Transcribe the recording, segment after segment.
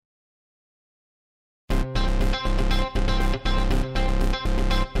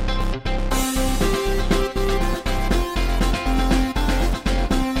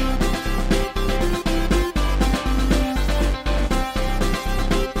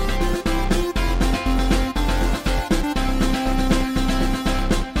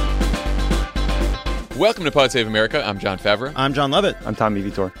Welcome to Pod Save America. I'm John Favreau. I'm John Lovett. I'm Tommy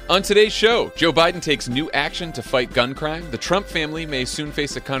Vitor. On today's show, Joe Biden takes new action to fight gun crime. The Trump family may soon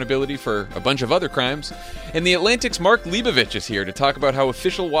face accountability for a bunch of other crimes. And The Atlantic's Mark Leibovich is here to talk about how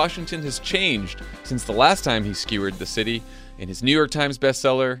official Washington has changed since the last time he skewered the city in his New York Times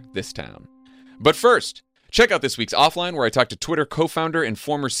bestseller, This Town. But first, check out this week's Offline, where I talked to Twitter co-founder and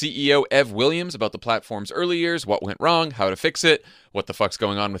former CEO Ev Williams about the platform's early years, what went wrong, how to fix it, what the fuck's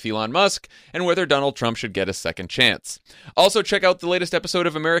going on with Elon Musk, and whether Donald Trump should get a second chance. Also, check out the latest episode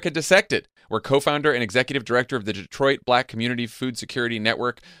of America Dissected, where co-founder and executive director of the Detroit Black Community Food Security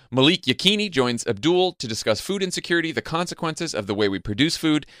Network, Malik Yakini, joins Abdul to discuss food insecurity, the consequences of the way we produce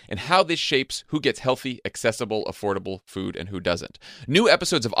food, and how this shapes who gets healthy, accessible, affordable food and who doesn't. New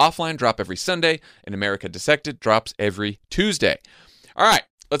episodes of Offline drop every Sunday, and America Dissected drops every Tuesday. All right,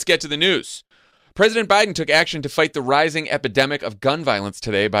 let's get to the news. President Biden took action to fight the rising epidemic of gun violence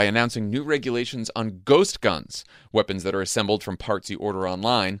today by announcing new regulations on ghost guns, weapons that are assembled from parts you order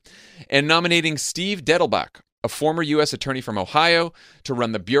online, and nominating Steve Dettelbach, a former U.S. attorney from Ohio, to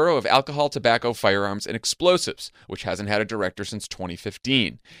run the Bureau of Alcohol, Tobacco, Firearms, and Explosives, which hasn't had a director since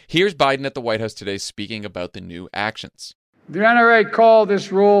 2015. Here's Biden at the White House today speaking about the new actions. The NRA called this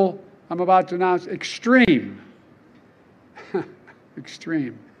rule I'm about to announce extreme.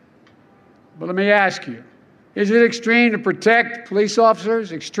 Extreme. But let me ask you, is it extreme to protect police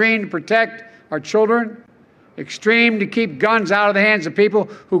officers? Extreme to protect our children? Extreme to keep guns out of the hands of people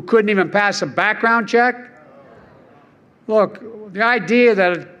who couldn't even pass a background check? Look, the idea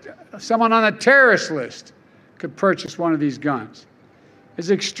that someone on a terrorist list could purchase one of these guns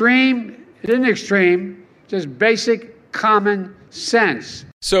is extreme. It isn't extreme, just basic common sense.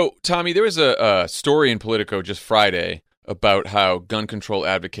 So, Tommy, there was a story in Politico just Friday about how gun control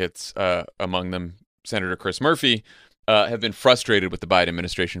advocates, among them Senator Chris Murphy, have been frustrated with the Biden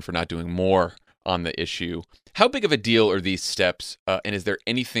administration for not doing more on the issue. How big of a deal are these steps, and is there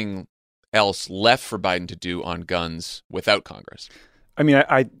anything else left for Biden to do on guns without Congress? I mean,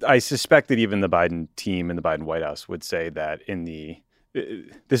 I suspect that even the Biden team and the Biden White House would say that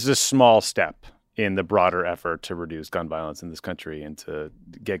this is a small step in the broader effort to reduce gun violence in this country and to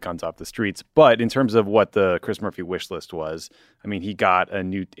get guns off the streets. But in terms of what the Chris Murphy wish list was, I mean, he got a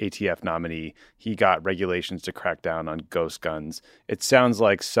new ATF nominee. He got regulations to crack down on ghost guns. It sounds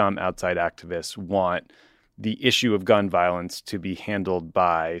like some outside activists want the issue of gun violence to be handled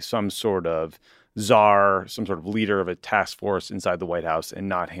by some sort of czar, some sort of leader of a task force inside the White House, and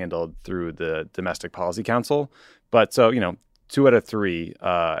not handled through the Domestic Policy Council. But so, 2 out of 3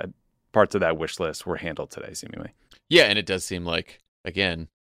 parts of that wish list were handled today, seemingly. Yeah, and it does seem like, again,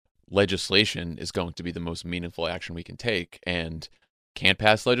 legislation is going to be the most meaningful action we can take, and can't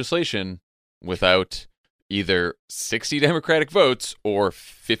pass legislation without either 60 Democratic votes or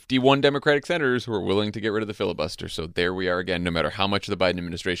 51 Democratic senators who are willing to get rid of the filibuster. So there we are again, no matter how much the Biden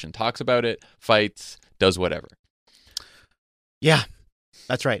administration talks about it, fights, does whatever. Yeah,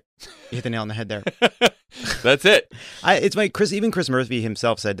 that's right. You hit the nail on the head there. That's it. It's like even Chris Murphy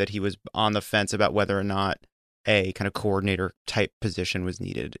himself said that he was on the fence about whether or not a kind of coordinator type position was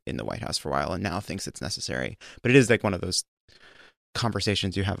needed in the White House for a while, and now thinks it's necessary. But it is like one of those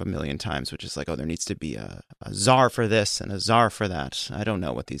conversations you have a million times, which is like, oh, there needs to be a czar for this and a czar for that. I don't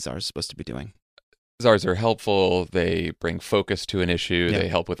know what these czars are supposed to be doing. Czars are helpful. They bring focus to an issue. Yeah. They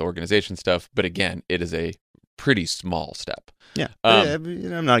help with organization stuff. But again, it is a pretty small step. Yeah.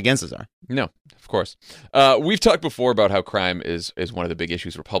 I'm not against the czar. No, of course. We've talked before about how crime is one of the big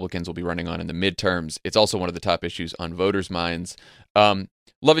issues Republicans will be running on in the midterms. It's also one of the top issues on voters' minds.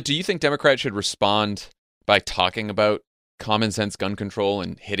 Lovett, do you think Democrats should respond by talking about common sense gun control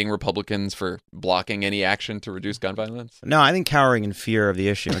and hitting Republicans for blocking any action to reduce gun violence? No, I think cowering in fear of the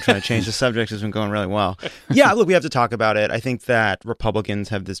issue and trying to change the subject has been going really well. Yeah, look, we have to talk about it. I think that Republicans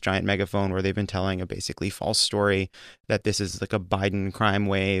have this giant megaphone where they've been telling a basically false story that this is like a Biden crime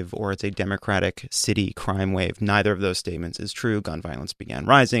wave or it's a Democratic city crime wave. Neither of those statements is true. Gun violence began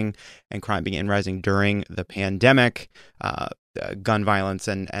rising and crime began rising during the pandemic. Gun violence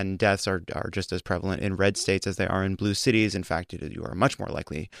and deaths are just as prevalent in red states as they are in blue cities. In fact, you are much more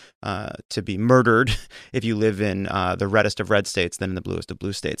likely to be murdered if you live in the reddest of red states than in the bluest of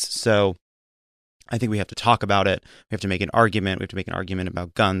blue states. So I think we have to talk about it. We have to make an argument. We have to make an argument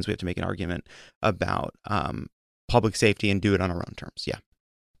about guns. We have to make an argument about public safety and do it on our own terms. Yeah.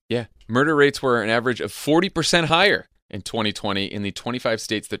 Yeah. Murder rates were an average of 40% higher in 2020 in the 25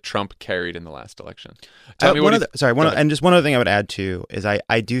 states that Trump carried in the last election. Tell me one other thing I would add too is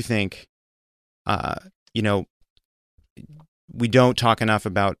I do think, we don't talk enough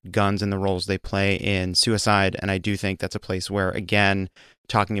about guns and the roles they play in suicide. And I do think that's a place where, again,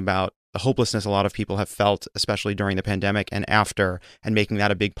 talking about the hopelessness a lot of people have felt, especially during the pandemic and after, and making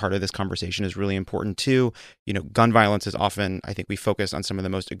that a big part of this conversation is really important too. Gun violence is often, I think we focus on some of the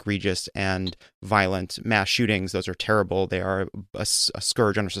most egregious and violent mass shootings. Those are terrible. They are a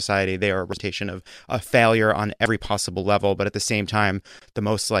scourge on our society. They are a representation of a failure on every possible level. But at the same time, the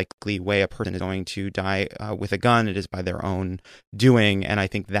most likely way a person is going to die with a gun, it is by their own doing. And I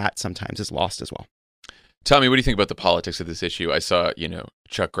think that sometimes is lost as well. Tommy, what do you think about the politics of this issue? I saw,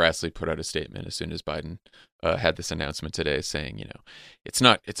 Chuck Grassley put out a statement as soon as Biden had this announcement today saying, it's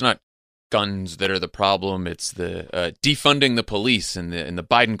not guns that are the problem. It's the defunding the police and the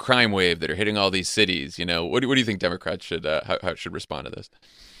Biden crime wave that are hitting all these cities. What do you think Democrats should how should respond to this?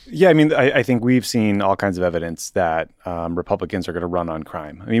 Yeah, I think we've seen all kinds of evidence that Republicans are going to run on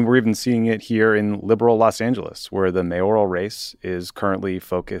crime. We're even seeing it here in liberal Los Angeles, where the mayoral race is currently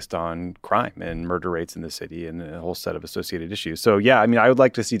focused on crime and murder rates in the city and a whole set of associated issues. So, yeah, I would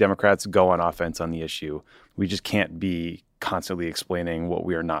like to see Democrats go on offense on the issue. We just can't be constantly explaining what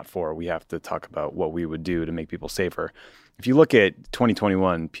we are not for. We have to talk about what we would do to make people safer. If you look at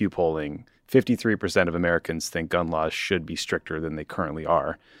 2021 Pew polling, 53% of Americans think gun laws should be stricter than they currently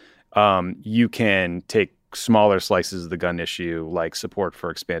are. You can take smaller slices of the gun issue, like support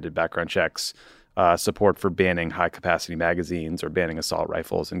for expanded background checks, support for banning high-capacity magazines or banning assault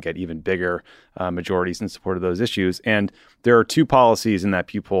rifles, and get even bigger majorities in support of those issues. And there are two policies in that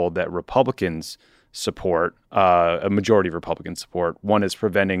Pew poll that Republicans support, a majority of Republicans support. One is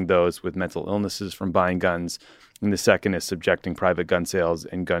preventing those with mental illnesses from buying guns, and the second is subjecting private gun sales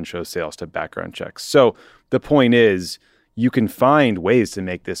and gun show sales to background checks. So the point is, you can find ways to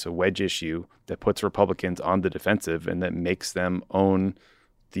make this a wedge issue that puts Republicans on the defensive and that makes them own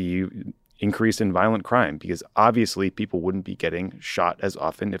the increase in violent crime, because obviously people wouldn't be getting shot as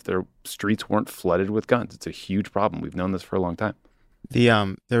often if their streets weren't flooded with guns. It's a huge problem. We've known this for a long time.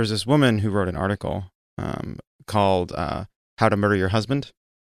 There was this woman who wrote an article called How to Murder Your Husband.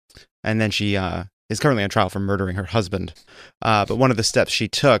 And then she is currently on trial for murdering her husband. But one of the steps she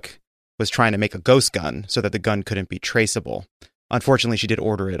took was trying to make a ghost gun so that the gun couldn't be traceable. Unfortunately, she did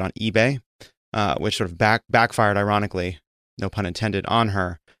order it on eBay, which sort of backfired, ironically, no pun intended, on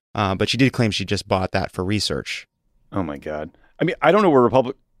her. But she did claim she just bought that for research. Oh, my God. I don't know where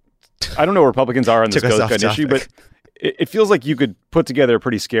Republicans are on this ghost gun issue, but it feels like you could put together a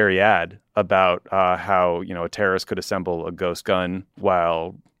pretty scary ad about how, a terrorist could assemble a ghost gun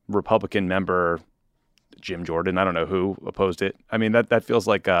while Republican member Jim Jordan, I don't know who, opposed it. That feels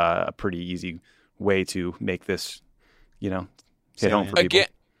like a pretty easy way to make this, hit home for people.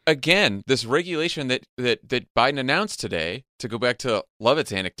 Again, this regulation that Biden announced today, to go back to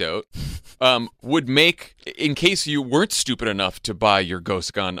Lovett's anecdote, would make, in case you weren't stupid enough to buy your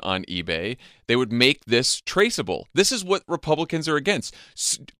ghost gun on eBay, they would make this traceable. This is what Republicans are against,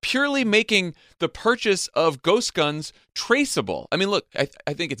 purely making the purchase of ghost guns traceable. Look,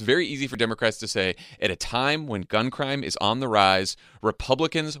 I think it's very easy for Democrats to say, at a time when gun crime is on the rise,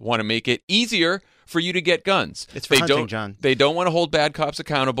 Republicans want to make it easier for you to get guns. It's for hunting, John. They don't want to hold bad cops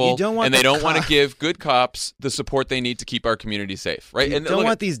accountable, and they don't want to give good cops the support they need to keep our community safe, right? You don't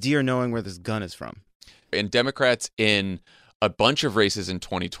want these deer knowing where this gun is from. And Democrats in a bunch of races in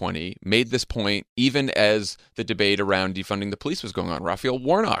 2020 made this point even as the debate around defunding the police was going on. Raphael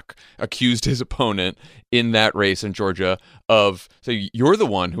Warnock accused his opponent in that race in Georgia of, so you're the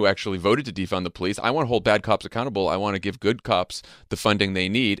one who actually voted to defund the police. I want to hold bad cops accountable. I want to give good cops the funding they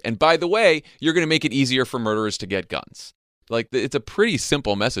need. And by the way, you're going to make it easier for murderers to get guns. It's a pretty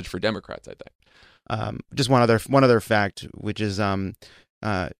simple message for Democrats, I think. Just one other fact, which is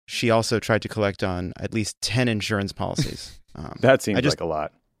she also tried to collect on at least 10 insurance policies. That seems like a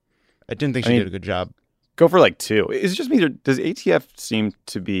lot. I didn't think she did a good job. Go for 2. Is it just me? Does ATF seem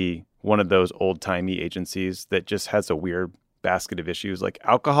to be one of those old-timey agencies that just has a weird basket of issues like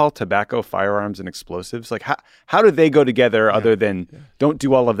alcohol, tobacco, firearms, and explosives? How do they go together other than don't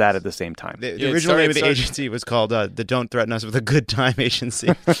do all of that at the same time? The original name of the agency was called the Don't Threaten Us with a Good Time Agency.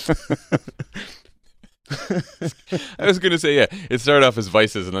 I was going to say, it started off as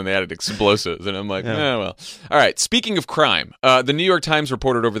vices and then they added explosives. And I'm like, well. All right. Speaking of crime, the New York Times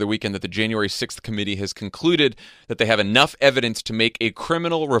reported over the weekend that the January 6th committee has concluded that they have enough evidence to make a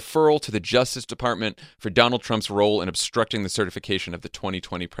criminal referral to the Justice Department for Donald Trump's role in obstructing the certification of the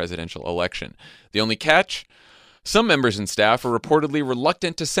 2020 presidential election. The only catch? Some members and staff are reportedly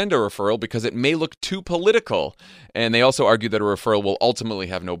reluctant to send a referral because it may look too political, and they also argue that a referral will ultimately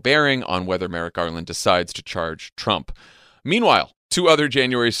have no bearing on whether Merrick Garland decides to charge Trump. Meanwhile, Two other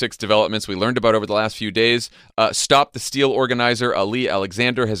January 6th developments we learned about over the last few days. Stop the Steal organizer Ali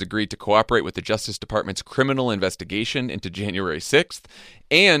Alexander has agreed to cooperate with the Justice Department's criminal investigation into January 6th.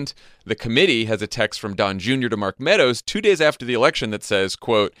 And the committee has a text from Don Jr. to Mark Meadows 2 days after the election that says,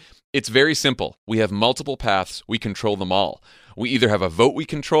 quote, "It's very simple. We have multiple paths. We control them all. We either have a vote we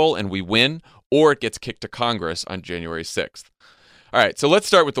control and we win, or it gets kicked to Congress on January 6th. All right, so let's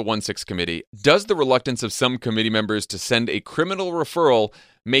start with the 1-6 committee. Does the reluctance of some committee members to send a criminal referral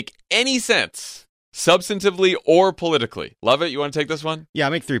make any sense, substantively or politically? Lovett, you want to take this one? Yeah,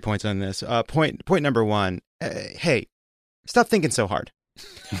 I'll make 3 points on this. Point number one, hey, stop thinking so hard.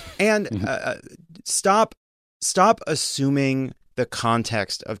 And stop assuming the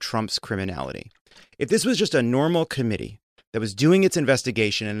context of Trump's criminality. If this was just a normal committee that was doing its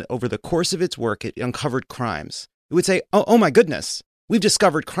investigation and over the course of its work, it uncovered crimes, it would say, oh my goodness, we've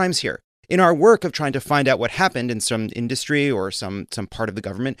discovered crimes here. In our work of trying to find out what happened in some industry or some part of the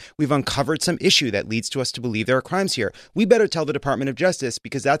government, we've uncovered some issue that leads to us to believe there are crimes here. We better tell the Department of Justice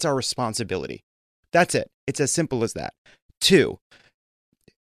because that's our responsibility. That's it. It's as simple as that. 2,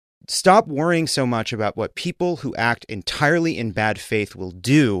 stop worrying so much about what people who act entirely in bad faith will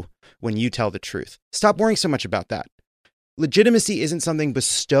do when you tell the truth. Stop worrying so much about that. Legitimacy isn't something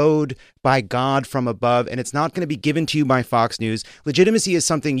bestowed by God from above, and it's not going to be given to you by Fox News. Legitimacy is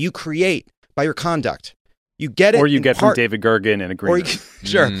something you create by your conduct. You get it, or you get from David Gergen in agreement.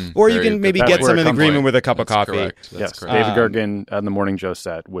 Or you can maybe get some in agreement with a cup of coffee. Correct. That's correct. David Gergen on the Morning Joe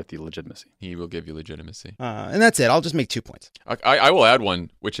set with the legitimacy. He will give you legitimacy. And that's it. I'll just make 2 points. I will add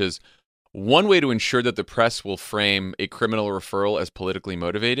one, which is one way to ensure that the press will frame a criminal referral as politically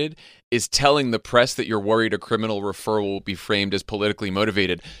motivated is telling the press that you're worried a criminal referral will be framed as politically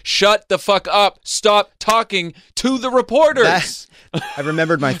motivated. Shut the fuck up. Stop talking to the reporters. I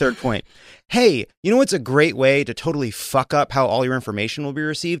remembered my 3rd point. Hey, you know what's a great way to totally fuck up how all your information will be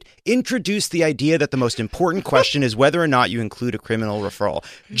received? Introduce the idea that the most important question is whether or not you include a criminal referral.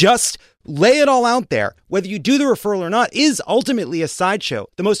 Just lay it all out there. Whether you do the referral or not is ultimately a sideshow.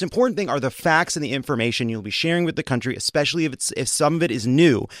 The most important thing are the facts and the information you'll be sharing with the country, especially if some of it is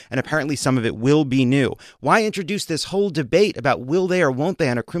new, and apparently some of it will be new. Why introduce this whole debate about will they or won't they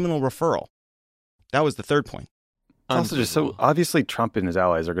on a criminal referral? That was the 3rd point. Also, just so obviously Trump and his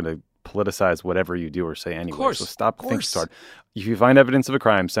allies are going to politicize whatever you do or say anyway. Of course, so stop thinking so hard. If you find evidence of a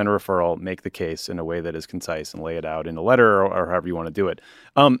crime, send a referral, make the case in a way that is concise and lay it out in a letter or however you want to do it.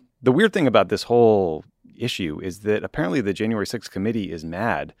 The weird thing about this whole issue is that apparently the January 6th committee is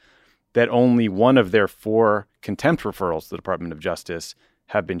mad that only one of their 4 contempt referrals to the Department of Justice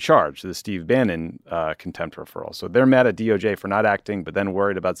have been charged, the Steve Bannon contempt referral. So they're mad at DOJ for not acting, but then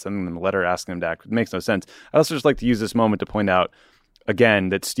worried about sending them a letter asking them to act. It makes no sense. I also just like to use this moment to point out, again,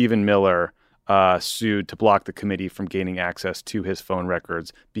 that Stephen Miller sued to block the committee from gaining access to his phone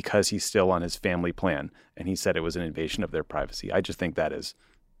records because he's still on his family plan. And he said it was an invasion of their privacy. I just think that is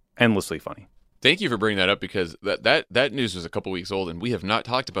endlessly funny. Thank you for bringing that up because that news was a couple weeks old and we have not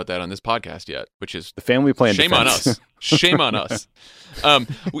talked about that on this podcast yet, which is the family plan. Shame defense. on us. Shame on us.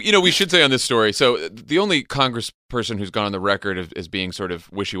 We should say on this story. So the only congressperson who's gone on the record as being sort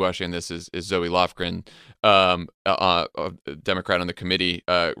of wishy-washy in this is Zoe Lofgren, a Democrat on the committee,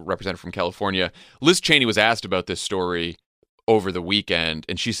 representative from California. Liz Cheney was asked about this story over the weekend,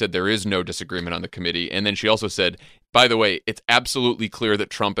 and she said there is no disagreement on the committee. And then she also said, by the way, it's absolutely clear that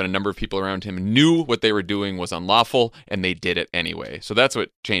Trump and a number of people around him knew what they were doing was unlawful, and they did it anyway. So that's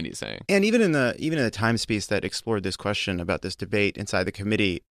what Cheney's saying. And even in the Times piece that explored this question about this debate inside the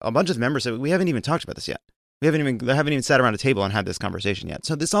committee, a bunch of members said we haven't even talked about this yet. They haven't even sat around a table and had this conversation yet.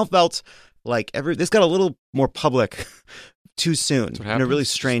 So this all felt like this got a little more public too soon in a really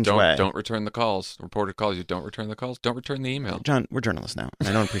strange way. Don't return the calls. Reporter calls you. Don't return the calls. Don't return the email. John, we're journalists now, and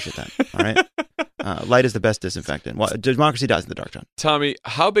I don't appreciate that. All right. Light is the best disinfectant. Well, democracy dies in the dark, John. Tommy,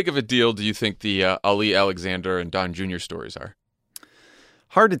 how big of a deal do you think the Ali Alexander and Don Jr. stories are?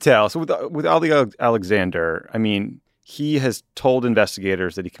 Hard to tell. So with Ali Alexander, I mean, he has told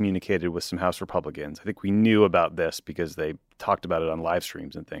investigators that he communicated with some House Republicans. I think we knew about this because they talked about it on live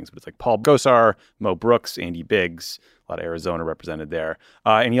streams and things. But it's like Paul Gosar, Mo Brooks, Andy Biggs, a lot of Arizona represented there.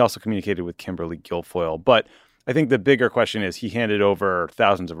 And he also communicated with Kimberly Guilfoyle. But I think the bigger question is he handed over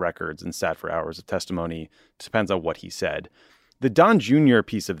thousands of records and sat for hours of testimony. It depends on what he said. The Don Jr.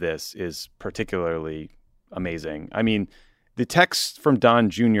 piece of this is particularly amazing. I mean, the texts from Don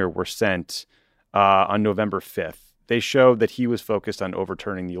Jr. were sent on November 5th. They showed that he was focused on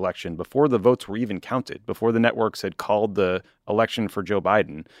overturning the election before the votes were even counted, before the networks had called the election for Joe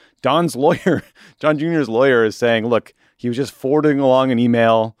Biden. Don's lawyer, Don Jr.'s lawyer, is saying, look, he was just forwarding along an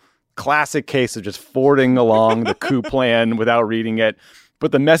email classic case of just forwarding along the coup plan without reading it.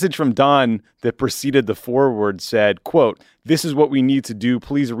 But the message from Don that preceded the forward said, quote, "This is what we need to do.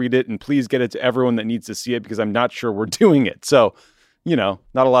 Please read it and please get it to everyone that needs to see it because I'm not sure we're doing it." So, not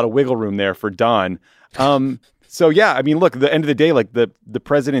a lot of wiggle room there for Don. So, yeah, I mean, look, at the end of the day, like the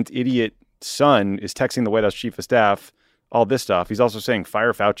president's idiot son is texting the White House chief of staff, all this stuff. He's also saying,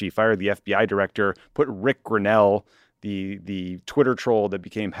 fire Fauci, fire the FBI director, put Rick Grinnell, the Twitter troll that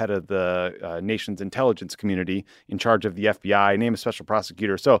became head of the nation's intelligence community, in charge of the FBI, name a special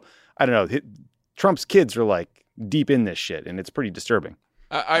prosecutor. So I don't know. Trump's kids are like deep in this shit, and it's pretty disturbing.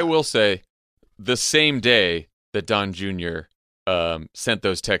 I will say, the same day that Don Jr. Sent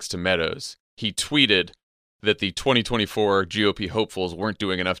those texts to Meadows, he tweeted that the 2024 GOP hopefuls weren't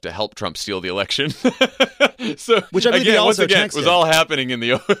doing enough to help Trump steal the election. So, which I believe once again, it was all happening in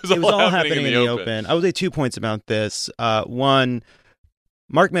the open. It was all happening in the open. I would say 2 points about this. One,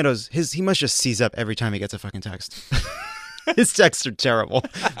 Mark Meadows, he must just seize up every time he gets a fucking text. His texts are terrible.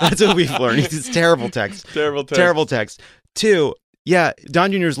 That's what we've learned. It's terrible text. Terrible text. Two, yeah,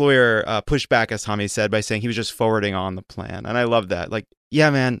 Don Jr.'s lawyer pushed back, as Tommy said, by saying he was just forwarding on the plan. And I love that. Like, yeah,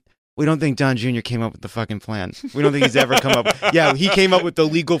 man, we don't think Don Jr. came up with the fucking plan. We don't think he's ever come up. Yeah, he came up with the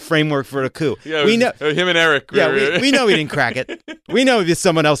legal framework for a coup. Yeah, we know him and Eric. Yeah, we know he didn't crack it. We know that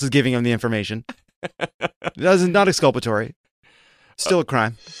someone else is giving him the information. That's not exculpatory. Still a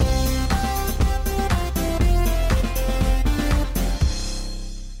crime.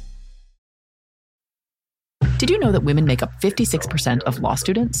 Did you know that women make up 56% of law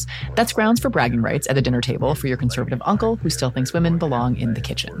students? That's grounds for bragging rights at a dinner table for your conservative uncle who still thinks women belong in the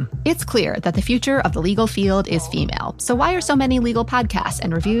kitchen. It's clear that the future of the legal field is female. So why are so many legal podcasts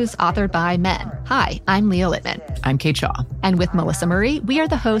and reviews authored by men? Hi, I'm Leah Littman. I'm Kate Shaw. And with Melissa Murray, we are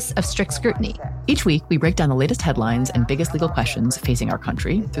the hosts of Strict Scrutiny. Each week, we break down the latest headlines and biggest legal questions facing our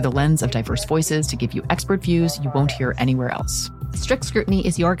country through the lens of diverse voices to give you expert views you won't hear anywhere else. Strict Scrutiny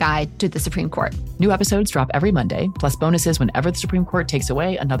is your guide to the Supreme Court. New episodes drop every Monday, plus bonuses whenever the Supreme Court takes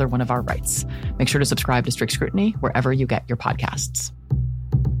away another one of our rights. Make sure to subscribe to Strict Scrutiny wherever you get your podcasts.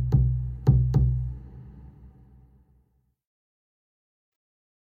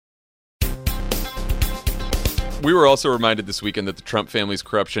 We were also reminded this weekend that the Trump family's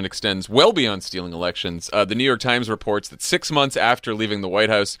corruption extends well beyond stealing elections. The New York Times reports that 6 months after leaving the White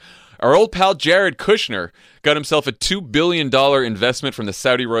House, our old pal Jared Kushner got himself a $2 billion investment from the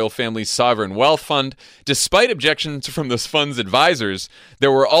Saudi royal family's sovereign wealth fund. Despite objections from the fund's advisors, they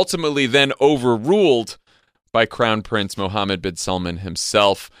were ultimately then overruled by Crown Prince Mohammed bin Salman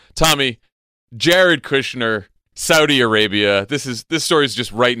himself. Tommy, Jared Kushner, Saudi Arabia. This story is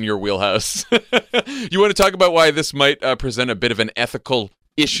just right in your wheelhouse. You want to talk about why this might present a bit of an ethical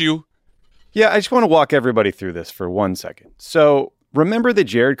issue? Yeah, I just want to walk everybody through this for 1 second. So remember that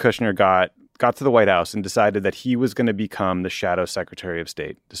Jared Kushner got to the White House and decided that he was going to become the shadow Secretary of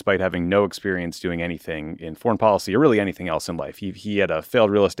State, despite having no experience doing anything in foreign policy or really anything else in life. He had a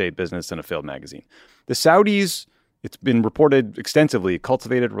failed real estate business and a failed magazine. The Saudis, it's been reported extensively,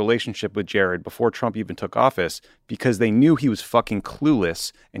 cultivated a relationship with Jared before Trump even took office because they knew he was fucking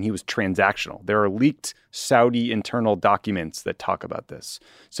clueless and he was transactional. There are leaked Saudi internal documents that talk about this.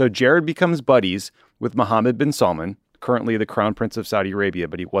 So Jared becomes buddies with Mohammed bin Salman, currently the Crown Prince of Saudi Arabia,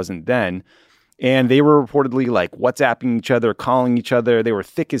 but he wasn't then. And they were reportedly like WhatsApping each other, calling each other. They were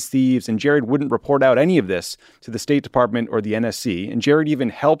thick as thieves. And Jared wouldn't report out any of this to the State Department or the NSC. And Jared even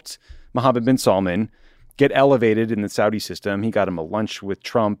helped Mohammed bin Salman get elevated in the Saudi system. He got him a lunch with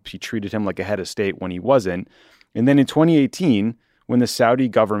Trump. He treated him like a head of state when he wasn't. And then in 2018, when the Saudi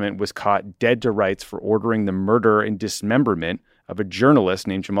government was caught dead to rights for ordering the murder and dismemberment of a journalist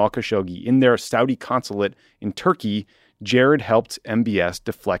named Jamal Khashoggi in their Saudi consulate in Turkey, Jared helped MBS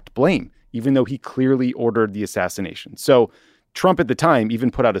deflect blame, even though he clearly ordered the assassination. So Trump at the time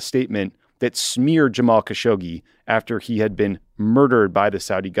even put out a statement that smeared Jamal Khashoggi after he had been murdered by the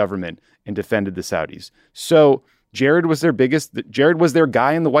Saudi government and defended the Saudis. So Jared was their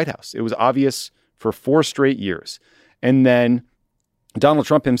guy in the White House. It was obvious for 4 straight years. And then Donald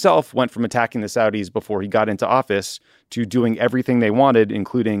Trump himself went from attacking the Saudis before he got into office to doing everything they wanted,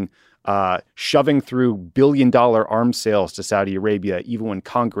 including shoving through billion-dollar arms sales to Saudi Arabia, even when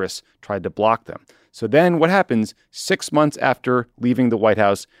Congress tried to block them. So then what happens 6 months after leaving the White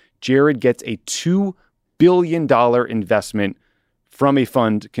House? Jared gets a $2 billion investment from a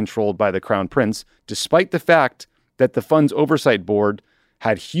fund controlled by the Crown Prince, despite the fact that the fund's oversight board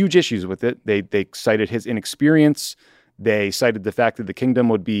had huge issues with it. They cited his inexperience. They cited the fact that the kingdom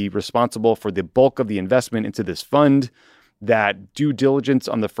would be responsible for the bulk of the investment into this fund. that due diligence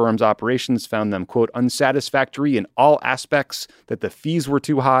on the firm's operations found them, quote, unsatisfactory in all aspects, that the fees were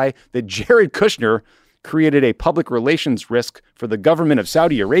too high, that Jared Kushner created a public relations risk for the government of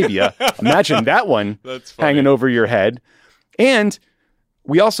Saudi Arabia. Imagine that one hanging over your head. And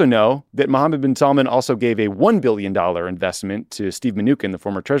we also know that Mohammed bin Salman also gave a $1 billion investment to Steve Mnuchin, the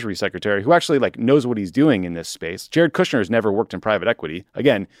former Treasury Secretary, who actually knows what he's doing in this space. Jared Kushner has never worked in private equity.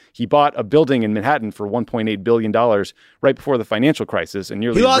 Again, he bought a building in Manhattan for $1.8 billion right before the financial crisis and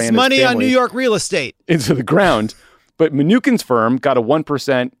nearly he lost ran money his on family New York real estate into the ground. But Mnuchin's firm got a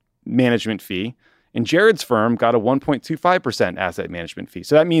 1% management fee, and Jared's firm got a 1.25% asset management fee.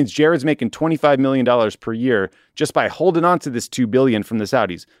 So that means Jared's making $25 million per year just by holding on to this $2 billion from the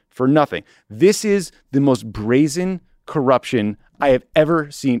Saudis for nothing. This is the most brazen corruption I have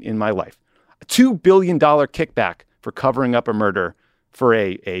ever seen in my life. A $2 billion kickback for covering up a murder for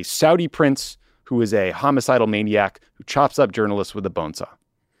a Saudi prince who is a homicidal maniac who chops up journalists with a bone saw.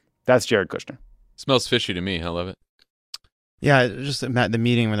 That's Jared Kushner. Smells fishy to me. I love it. Yeah, just at the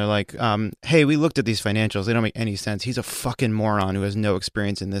meeting when they're like, hey, we looked at these financials. They don't make any sense. He's a fucking moron who has no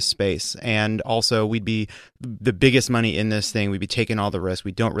experience in this space. And also, we'd be the biggest money in this thing. We'd be taking all the risk.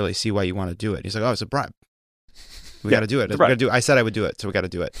 We don't really see why you want to do it. He's like, oh, it's a bribe. We got to do it. We got to do it. I said I would do it, so we got to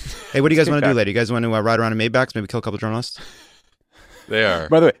do it. Hey, what do you guys want to do later? You guys want to ride around in Maybachs, maybe kill a couple journalists? They are.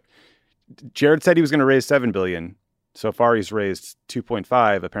 By the way, Jared said he was going to raise $7 billion. So far, he's raised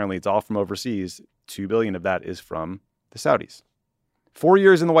 2.5. Apparently, it's all from overseas. $2 billion of that is from the Saudis. 4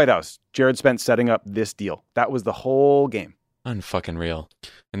 years in the White House, Jared spent setting up this deal. That was the whole game. Unfucking real.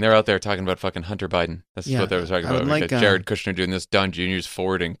 And they're out there talking about fucking Hunter Biden. That's what they were talking about. Like, Jared Kushner doing this, Don Jr.'s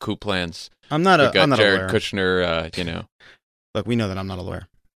forwarding coup plans. I'm not a Jared lawyer. Kushner, Look, we know that I'm not a lawyer.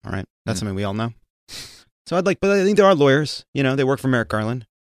 All right? That's something we all know. So but I think there are lawyers. They work for Merrick Garland.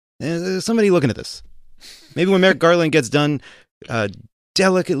 There's somebody looking at this. Maybe when Merrick Garland gets done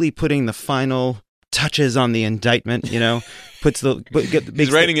delicately putting the final touches on the indictment, he's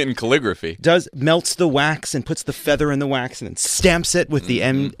writing it in calligraphy. Melts the wax and puts the feather in the wax and then stamps it with the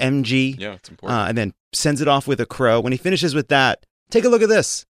MG. Yeah, it's important. And then sends it off with a crow. When he finishes with that, take a look at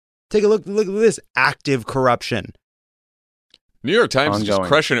this. Take a look at this active corruption. New York Times is just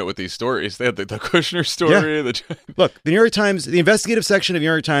crushing it with these stories. They had the Kushner story. Yeah. Look, the New York Times, the investigative section of New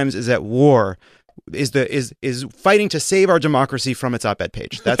York Times is at war. Is fighting to save our democracy from its op-ed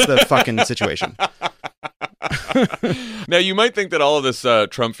page. That's the fucking situation. Now, you might think that all of this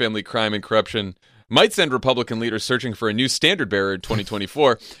Trump family crime and corruption might send Republican leaders searching for a new standard bearer in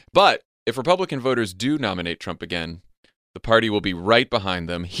 2024. But if Republican voters do nominate Trump again, the party will be right behind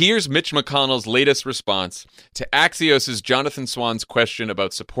them. Here's Mitch McConnell's latest response to Axios' Jonathan Swann's question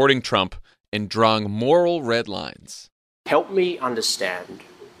about supporting Trump and drawing moral red lines. Help me understand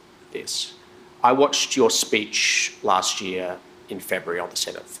this. I watched your speech last year in February on the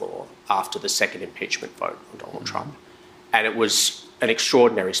Senate floor after the second impeachment vote on Donald Trump. And it was an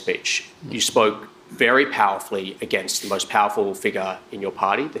extraordinary speech. You spoke very powerfully against the most powerful figure in your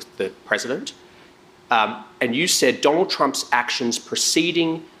party, the president. And you said Donald Trump's actions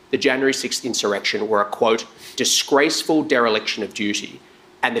preceding the January 6th insurrection were a, quote, disgraceful dereliction of duty,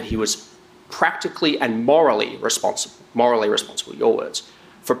 and that he was practically and morally responsible, your words,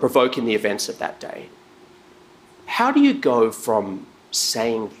 for provoking the events of that day. How do you go from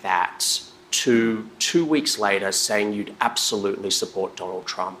saying that to 2 weeks later saying you'd absolutely support Donald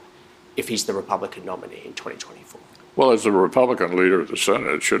Trump if he's the Republican nominee in 2024? Well, as the Republican leader of the Senate,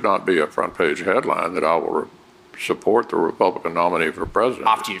 it should not be a front-page headline that I will support the Republican nominee for president.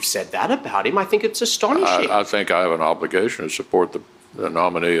 After you've said that about him, I think it's astonishing. I think I have an obligation to support the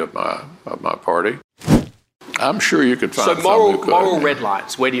nominee of my party. I'm sure you could find moral red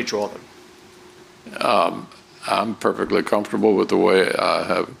lines, where do you draw them? I'm perfectly comfortable with the way I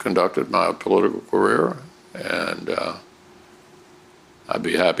have conducted my political career, and I'd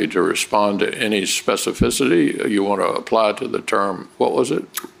be happy to respond to any specificity you want to apply to the term. What was it?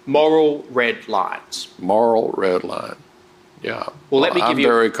 Moral red lines. Moral red line. Yeah. Well, I'm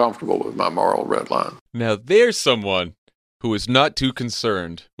very comfortable with my moral red line. Now, there's someone who is not too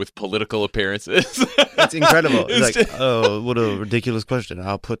concerned with political appearances. That's incredible. It's like, oh, what a ridiculous question.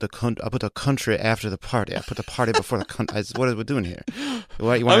 I'll put the country after the party. I put the party before the country. What are we doing here?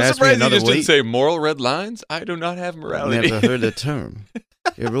 What, you want I'm to ask me surprised another you just week? didn't say moral red lines. I do not have morality. Never heard the term.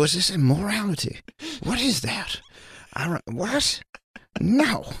 What's this? Morality? What is that? What?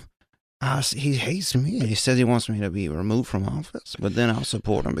 No. He hates me. He says he wants me to be removed from office, but then I'll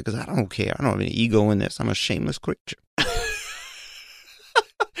support him because I don't care. I don't have any ego in this. I'm a shameless creature.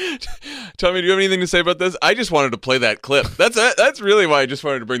 Tommy, do you have anything to say about this? I just wanted to play that clip. That's really why I just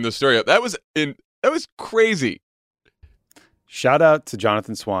wanted to bring this story up. That was crazy. Shout out to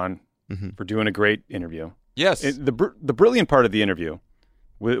Jonathan Swan for doing a great interview. Yes. The brilliant part of the interview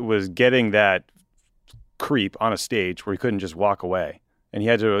was getting that creep on a stage where he couldn't just walk away. And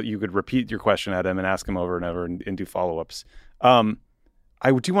you could repeat your question at him and ask him over and over and do follow-ups.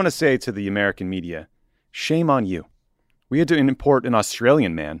 I do want to say to the American media, shame on you. We had to import an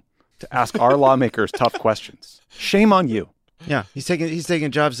Australian man to ask our lawmakers tough questions. Shame on you. Yeah, he's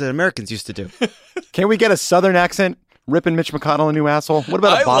taking jobs that Americans used to do. Can't we get a Southern accent? Ripping Mitch McConnell a new asshole? What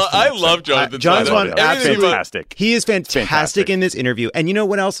about a Boston accent? I love Jonathan. John Swan, absolutely fantastic. He is fantastic in this interview. And you know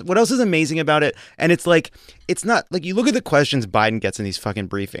what else? What else is amazing about it? And it's not like you look at the questions Biden gets in these fucking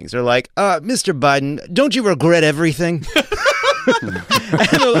briefings. They're like, Mr. Biden, don't you regret everything?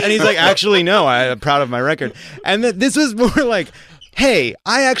 and he's like, actually, no, I'm proud of my record. And this was more like, hey,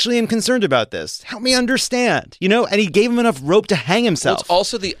 I actually am concerned about this. Help me understand, And he gave him enough rope to hang himself. Well, it's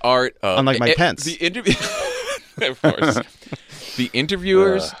also the art of... Unlike Mike Pence. The interview... Of course. The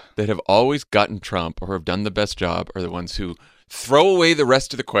interviewers that have always gotten Trump or have done the best job are the ones who throw away the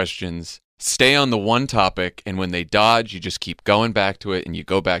rest of the questions, stay on the one topic, and when they dodge, you just keep going back to it, and you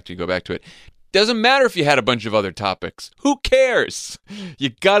go back to it. Doesn't matter if you had a bunch of other topics. Who cares? You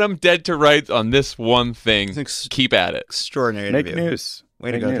got them dead to rights on this one thing. Keep at it. Extraordinary Make interview. news.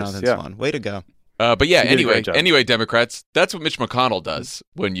 Way to go, Jonathan Swan. Way to go. But yeah, anyway, Democrats, that's what Mitch McConnell does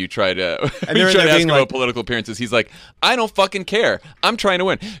when you try to, ask him about political appearances. He's like, I don't fucking care. I'm trying to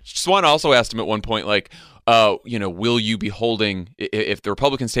win. Swan also asked him at one point, will you be holding, if the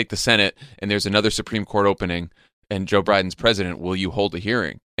Republicans take the Senate and there's another Supreme Court opening and Joe Biden's president, will you hold a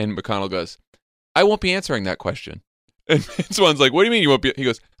hearing? And McConnell goes, I won't be answering that question. And Swan's like, what do you mean you won't be? He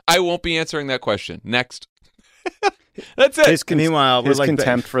goes, I won't be answering that question. Next. That's it. Meanwhile, his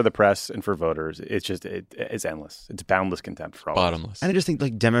contempt for the press and for voters, it's endless. It's boundless contempt for all bottomless. And I just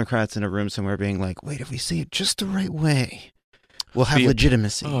think Democrats in a room somewhere being like, wait, if we say it just the right way, we'll have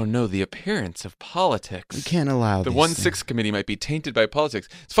legitimacy. Oh no, the appearance of politics. We can't allow the 1-6 committee might be tainted by politics.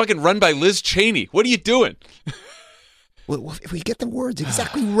 It's fucking run by Liz Cheney. What are you doing? Well, if we get the words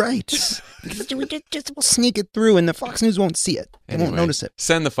exactly right, we'll sneak it through, and the Fox News won't see it. They won't notice it.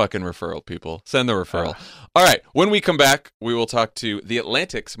 Send the fucking referral, people. Send the referral. All right. When we come back, we will talk to The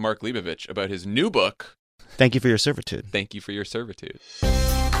Atlantic's Mark Leibovich about his new book. Thank you for your servitude. Thank you for your servitude.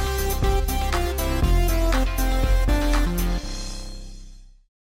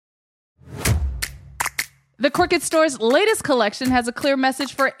 The Crooked Store's latest collection has a clear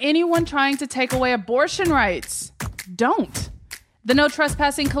message for anyone trying to take away abortion rights. Don't. The No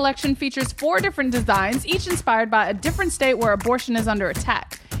Trespassing collection features 4 different designs, each inspired by a different state where abortion is under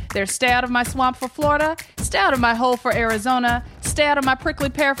attack. There's Stay Out of My Swamp for Florida, Stay Out of My Hole for Arizona, Stay Out of My Prickly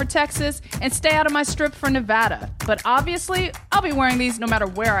Pear for Texas, and Stay Out of My Strip for Nevada. But obviously, I'll be wearing these no matter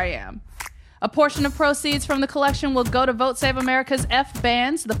where I am. A portion of proceeds from the collection will go to Vote Save America's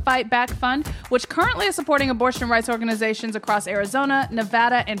F-Bands, the Fight Back Fund, which currently is supporting abortion rights organizations across Arizona,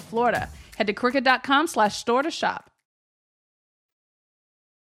 Nevada, and Florida. Head to crooked.com/store to shop.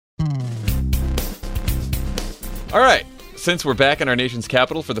 All right. Since we're back in our nation's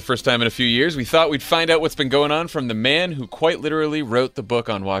capital for the first time in a few years, we thought we'd find out what's been going on from the man who quite literally wrote the book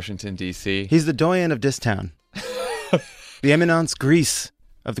on Washington, D.C. He's the doyen of Distown. The eminence grise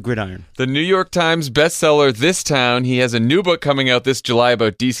of the gridiron. The New York Times bestseller, This Town. He has a new book coming out this July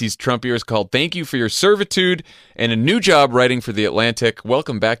about D.C.'s Trump years called Thank You for Your Servitude, and a new job writing for The Atlantic.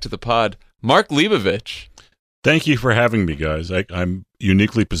 Welcome back to the pod, Mark Leibovich. Thank you for having me, guys. I'm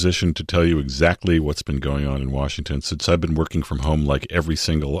uniquely positioned to tell you exactly what's been going on in Washington since I've been working from home like every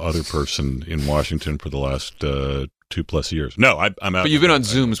single other person in Washington for the last 2+ years. No, I'm out. But you've been on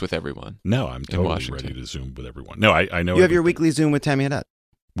Zooms with everyone. No, I'm totally ready to Zoom with everyone. No, I know. You have your weekly Zoom with Tammy Haddad.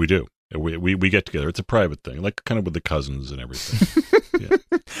 We do. We get together. It's a private thing, like kind of with the cousins and everything.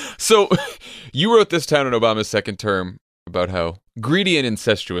 Yeah. So you wrote This Town in Obama's second term about how greedy and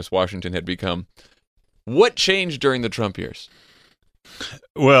incestuous Washington had become. What changed during the Trump years?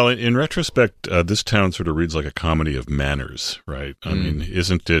 Well, in retrospect, This Town sort of reads like a comedy of manners, right? I mean,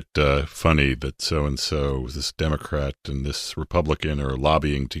 isn't it funny that so-and-so, this Democrat and this Republican are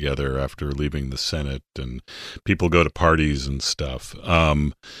lobbying together after leaving the Senate, and people go to parties and stuff.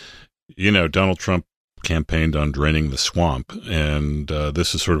 Donald Trump campaigned on draining the swamp, and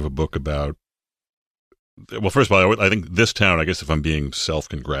this is sort of a book about, well, first of all, I think This Town, I guess if I'm being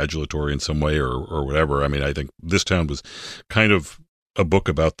self-congratulatory in some way or whatever, I mean, I think This Town was kind of a book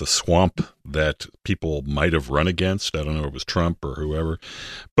about the swamp that people might have run against. I don't know if it was Trump or whoever.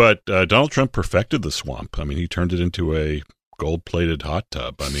 But Donald Trump perfected the swamp. I mean, he turned it into a gold-plated hot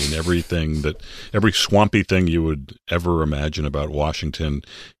tub. I mean, every swampy thing you would ever imagine about Washington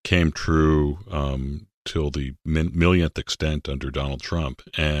came true till the millionth extent under Donald Trump.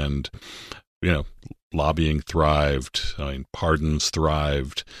 And, lobbying thrived. Pardons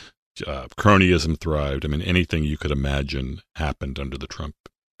thrived. Cronyism thrived. Anything you could imagine happened under the Trump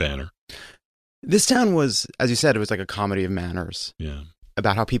banner. This town was, as you said, it was like a comedy of manners. Yeah.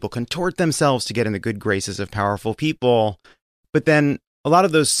 About how people contort themselves to get in the good graces of powerful people. But then a lot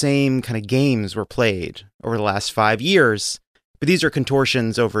of those same kind of games were played over the last 5 years. But these are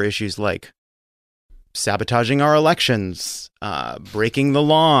contortions over issues like sabotaging our elections, breaking the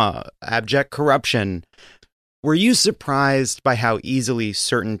law, abject corruption. Were you surprised by how easily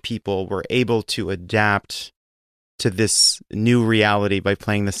certain people were able to adapt to this new reality by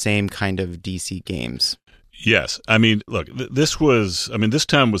playing the same kind of DC games? Yes. Look, this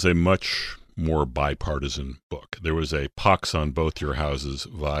town was a much more bipartisan book. There was a pox on both your houses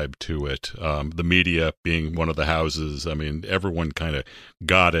vibe to it. The media being one of the houses, everyone kind of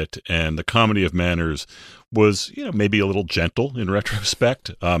got it. And the comedy of manners was, maybe a little gentle in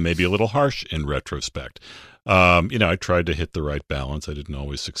retrospect, maybe a little harsh in retrospect. I tried to hit the right balance. I didn't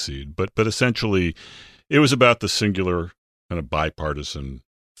always succeed. But essentially, it was about the singular kind of bipartisan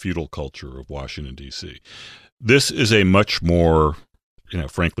feudal culture of Washington, D.C. This is a much more,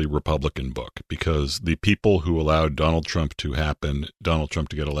 frankly, Republican book, because the people who allowed Donald Trump to happen, Donald Trump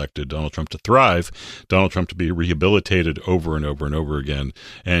to get elected, Donald Trump to thrive, Donald Trump to be rehabilitated over and over and over again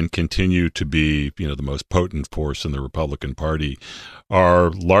and continue to be, the most potent force in the Republican Party are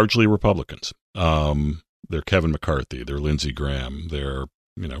largely Republicans. They're Kevin McCarthy, they're Lindsey Graham, they're,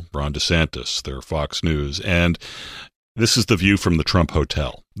 Ron DeSantis, they're Fox News. And this is the view from the Trump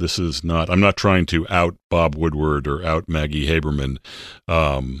Hotel. This is not, I'm not trying to out Bob Woodward or out Maggie Haberman,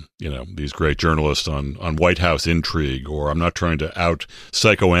 these great journalists on White House intrigue, or I'm not trying to out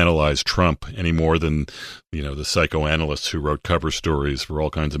psychoanalyze Trump any more than, the psychoanalysts who wrote cover stories for all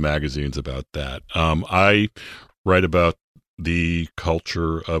kinds of magazines about that. I write about the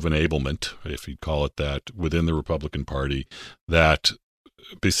culture of enablement, if you'd call it that, within the Republican Party that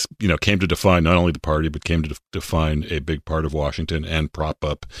came to define not only the party, but came to define a big part of Washington and prop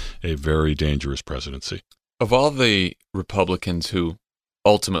up a very dangerous presidency. Of all the Republicans who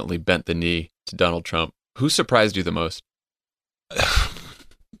ultimately bent the knee to Donald Trump, who surprised you the most?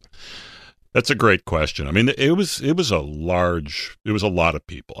 That's a great question. It was a lot of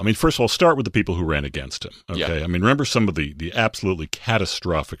people. First of all, start with the people who ran against him. Okay. Yeah. Remember some of the absolutely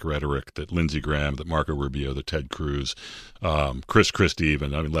catastrophic rhetoric that Lindsey Graham, that Marco Rubio, that Ted Cruz, Chris Christie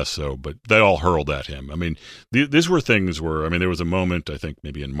even, less so, but they all hurled at him. These were things where, there was a moment, I think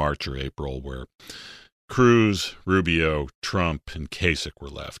maybe in March or April, where Cruz, Rubio, Trump, and Kasich were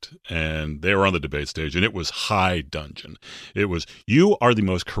left, and they were on the debate stage, and it was high dudgeon. It was, you are the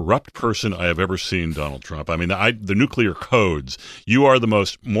most corrupt person I have ever seen, Donald Trump. The nuclear codes, you are the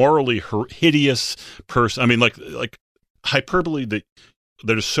most morally hideous person. Like hyperbole that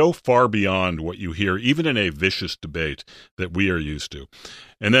is so far beyond what you hear, even in a vicious debate that we are used to.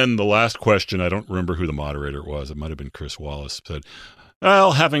 And then the last question, I don't remember who the moderator was. It might have been Chris Wallace, said,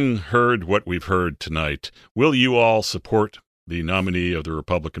 well, having heard what we've heard tonight, will you all support the nominee of the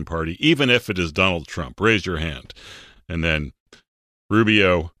Republican Party, even if it is Donald Trump? Raise your hand. And then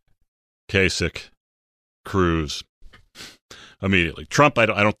Rubio, Kasich, Cruz, immediately. Trump,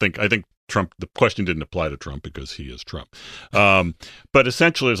 I think Trump, the question didn't apply to Trump because he is Trump. But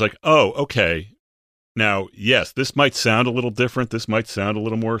essentially it's like, oh, okay. Now, yes, this might sound a little different. This might sound a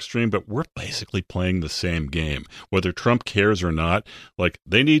little more extreme, but we're basically playing the same game. Whether Trump cares or not,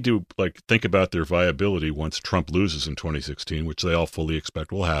 they need to think about their viability once Trump loses in 2016, which they all fully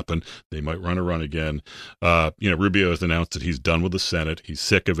expect will happen. They might run again. Rubio has announced that he's done with the Senate. He's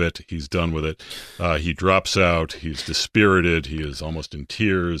sick of it. He's done with it. He drops out. He's dispirited. He is almost in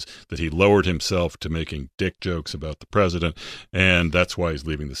tears that he lowered himself to making dick jokes about the president, and that's why he's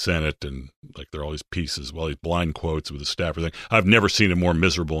leaving the Senate. And there are all these pieces while he's blind quotes with his staffer thing. I've never seen him more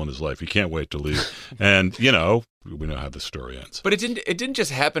miserable in his life. He can't wait to leave. And, we know how the story ends. But it didn't just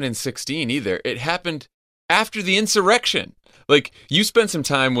happen in 2016 either. It happened after the insurrection. You spent some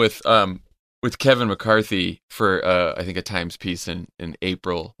time with Kevin McCarthy for, I think, a Times piece in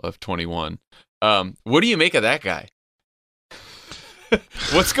April of 21. What do you make of that guy?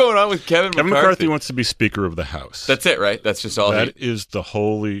 What's going on with Kevin McCarthy? Kevin McCarthy wants to be Speaker of the House. That's it, right? That's just all. That is the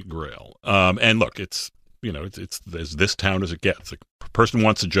holy grail. And look, it's as this town as it gets. A person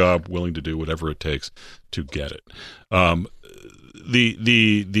wants a job, willing to do whatever it takes to get it.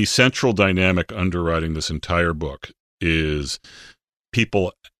 The central dynamic underwriting this entire book is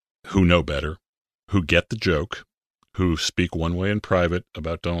people who know better, who get the joke, who speak one way in private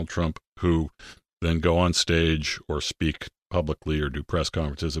about Donald Trump, who then go on stage or speak publicly or do press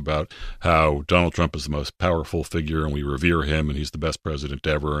conferences about how Donald Trump is the most powerful figure and we revere him and he's the best president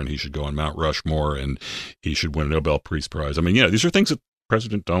ever and he should go on Mount Rushmore and he should win a Nobel Peace Prize. I mean, these are things that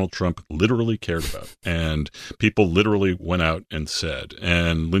President Donald Trump literally cared about and people literally went out and said.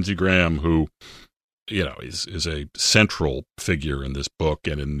 And Lindsey Graham, who is a central figure in this book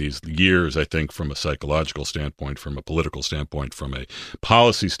and in these years, I think, from a psychological standpoint, from a political standpoint, from a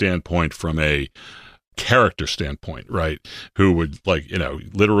policy standpoint, from a character standpoint, right? Who would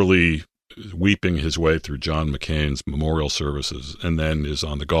literally weeping his way through John McCain's memorial services and then is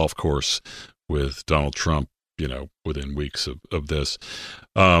on the golf course with Donald Trump, within weeks of this.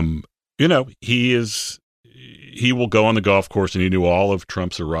 He will go on the golf course and he knew all of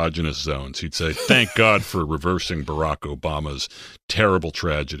Trump's erogenous zones. He'd say, thank God for reversing Barack Obama's terrible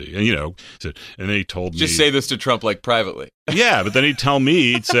tragedy. And, and then he told me. Just say this to Trump privately. Yeah, but then he'd tell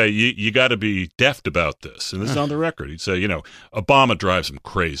me, he'd say, you got to be deft about this. And this is on the record. He'd say, Obama drives him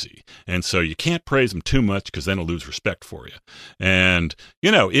crazy. And so you can't praise him too much because then he'll lose respect for you. And,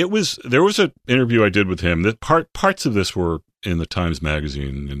 there was an interview I did with him that parts of this were in the Times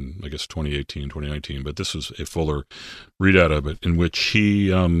Magazine in, I guess, 2018, 2019, but this was a fuller readout of it in which he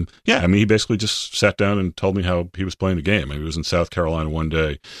basically just sat down and told me how he was playing the game. He was in South Carolina one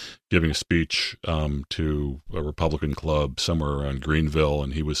day giving a speech to a Republican club somewhere around Greenville,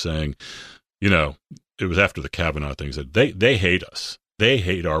 and he was saying, it was after the Kavanaugh thing, he said, they hate us. They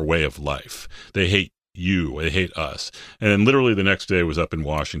hate our way of life. They hate you. They hate us. And then literally the next day was up in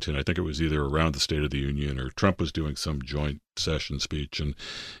Washington. I think it was either around the State of the Union or Trump was doing some joint session speech.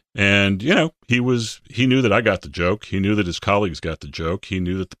 And he knew that I got the joke. He knew that his colleagues got the joke. He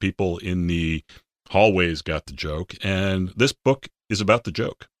knew that the people in the hallways got the joke. And this book is about the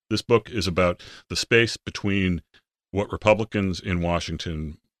joke. This book is about the space between what Republicans in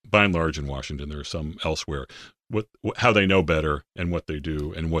Washington, by and large in Washington, there are some elsewhere, how they know better and what they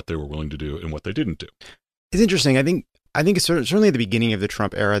do and what they were willing to do and what they didn't do. It's interesting. I think it's certainly at the beginning of the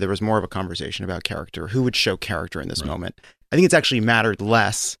Trump era, there was more of a conversation about character. Who would show character in this moment? I think it's actually mattered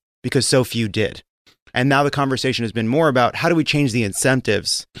less because so few did. And now the conversation has been more about how do we change the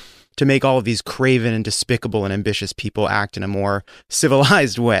incentives to make all of these craven and despicable and ambitious people act in a more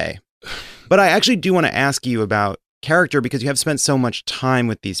civilized way. But I actually do want to ask you about character because you have spent so much time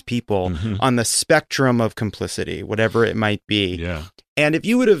with these people on the spectrum of complicity, whatever it might be. Yeah. And if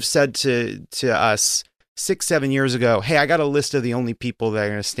you would have said to us 6-7 years ago, hey, I got a list of the only people that are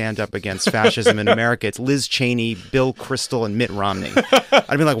going to stand up against fascism in America. It's Liz Cheney, Bill Kristol, and Mitt Romney.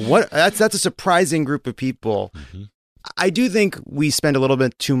 I'd be like, what? That's a surprising group of people. I do think we spend a little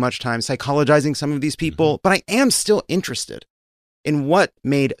bit too much time psychologizing some of these people, but I am still interested in what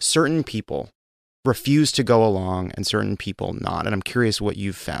made certain people refuse to go along and certain people not. And I'm curious what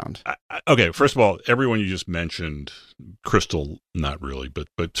you've found. Okay, first of all, everyone you just mentioned, Kristol, not really, but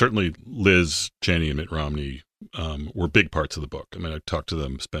certainly Liz Cheney and Mitt Romney were big parts of the book. I mean, I talked to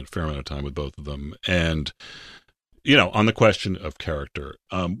them, spent a fair amount of time with both of them. And, on the question of character,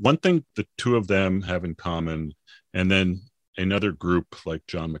 one thing the two of them have in common, and then another group like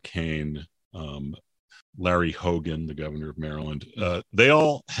John McCain, Larry Hogan, the governor of Maryland, they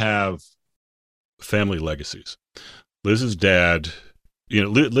all have family legacies. Liz's dad,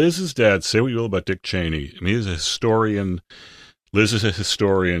 say what you will about Dick Cheney. I mean, he's a historian. Liz is a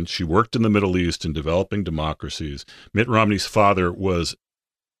historian. She worked in the Middle East in developing democracies. Mitt Romney's father was,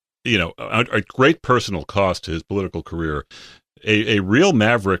 at great personal cost to his political career, a real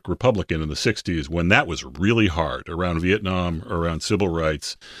maverick Republican in the 60s when that was really hard around Vietnam, around civil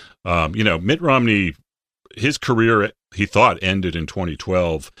rights. Mitt Romney, his career, he thought, ended in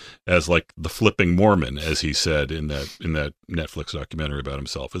 2012 as like the flipping Mormon, as he said in that Netflix documentary about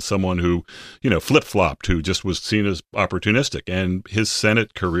himself, as someone who, flip-flopped, who just was seen as opportunistic. And his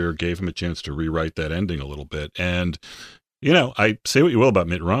Senate career gave him a chance to rewrite that ending a little bit. And, I say what you will about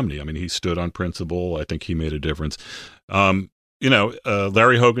Mitt Romney. I mean, he stood on principle. I think he made a difference.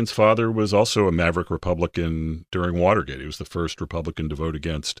 Larry Hogan's father was also a maverick Republican during Watergate. He was the first Republican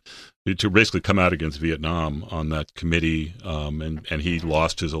to basically come out against Vietnam on that committee, and he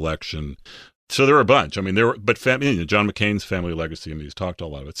lost his election. So there were a bunch. I mean, John McCain's family legacy, he's talked a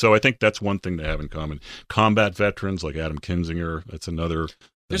lot of it. So I think that's one thing they have in common. Combat veterans like Adam Kinzinger, that's another.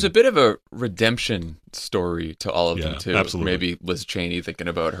 There's a bit of a redemption story to all of them, too. Absolutely. Maybe Liz Cheney thinking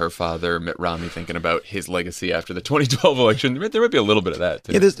about her father, Mitt Romney thinking about his legacy after the 2012 election. There might be a little bit of that,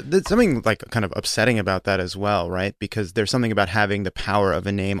 too. Yeah, there's something like kind of upsetting about that as well, right? Because there's something about having the power of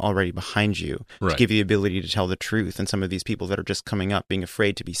a name already behind you to give you the ability to tell the truth. And some of these people that are just coming up being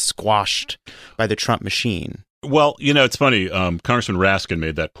afraid to be squashed by the Trump machine. Well, it's funny. Congressman Raskin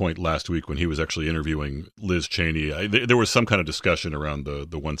made that point last week when he was actually interviewing Liz Cheney. There was some kind of discussion around the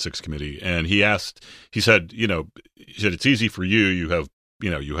 1-6 committee, and he said, it's easy for you. You have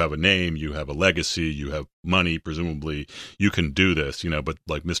a name, you have a legacy, you have money, presumably you can do this, but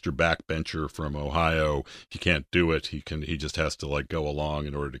like Mr. Backbencher from Ohio, he can't do it. He just has to like go along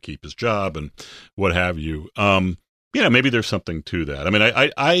in order to keep his job and what have you. Maybe there's something to that. I mean,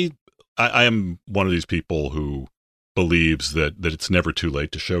 I am one of these people who believes that it's never too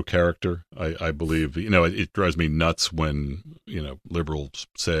late to show character. I believe, it drives me nuts when, liberals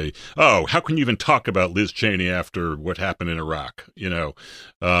say, oh, how can you even talk about Liz Cheney after what happened in Iraq?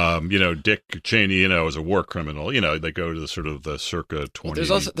 Dick Cheney, is a war criminal. They go to the sort of the circa 20.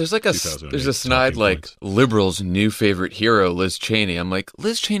 Well, there's a snide like liberals' new favorite hero, Liz Cheney. I'm like,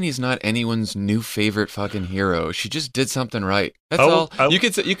 Liz Cheney's not anyone's new favorite fucking hero. She just did something right. That's all. You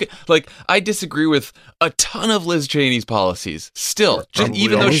could like, I disagree with a ton of Liz Cheney's policies. Still,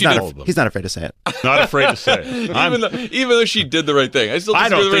 even though he's not afraid to say it. Not afraid to say it. even though she did the right thing, I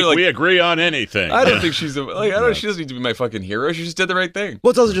don't think we agree on anything. I don't think she's she doesn't need to be my fucking hero. She just did the right thing.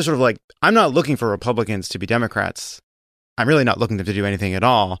 Well, it's also just sort of like, I'm not looking for Republicans to be Democrats. I'm really not looking to do anything at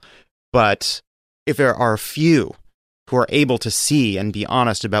all. But if there are a few who are able to see and be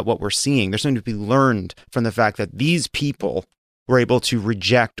honest about what we're seeing, there's something to be learned from the fact that these people were able to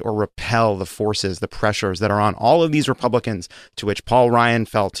reject or repel the forces, the pressures that are on all of these Republicans, to which Paul Ryan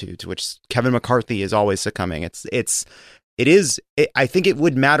fell to which Kevin McCarthy is always succumbing. I think it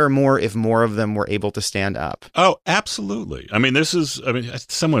would matter more if more of them were able to stand up. Oh, absolutely. I mean,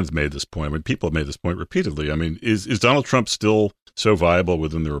 someone's made this point. I mean, people have made this point repeatedly. I mean, is Donald Trump still so viable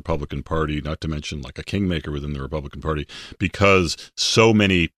within the Republican Party, not to mention like a kingmaker within the Republican Party, because so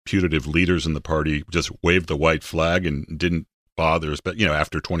many putative leaders in the party just waved the white flag and didn't bother, but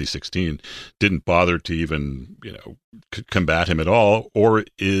after 2016, didn't bother to even combat him at all, or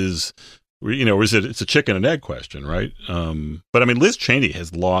is it's a chicken and egg question, right? But I mean, Liz Cheney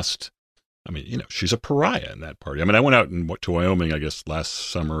has lost. I mean, she's a pariah in that party. I mean, I went out to Wyoming, I guess last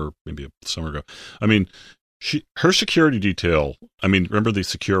summer, maybe a summer ago. I mean, her security detail. I mean, remember the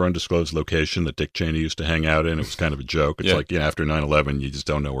secure undisclosed location that Dick Cheney used to hang out in? It was kind of a joke. It's like after 9/11, you just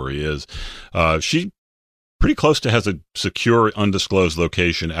don't know where he is. She pretty close to has a secure undisclosed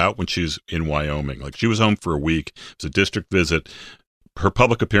location out when she's in Wyoming. Like, she was home for a week. It was a district visit. Her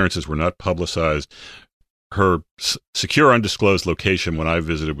public appearances were not publicized. Her secure undisclosed location when I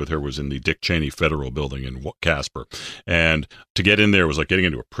visited with her was in the Dick Cheney Federal Building in Casper. And to get in there was like getting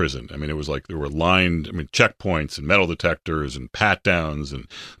into a prison. I mean, it was like there were checkpoints and metal detectors and pat downs and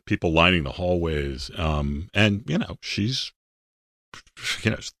people lining the hallways. She's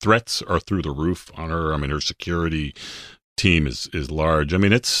threats are through the roof on her. I mean, her security team is large. I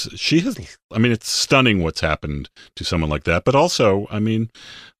mean, it's stunning what's happened to someone like that. But also, I mean,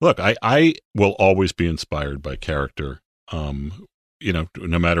 look, I will always be inspired by character, no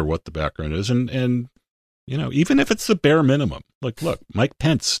matter what the background is. And even if it's the bare minimum, like, look, Mike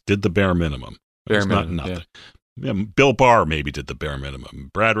Pence did the bare minimum. It's not nothing. Yeah. Yeah, Bill Barr maybe did the bare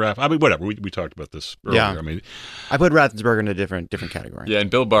minimum. Brad Raff, I mean, whatever. We talked about this earlier. Yeah. I mean, I put Raffensperger in a different category. Yeah, and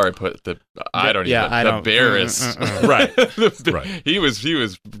Bill Barr, I put the bear is right. Right. He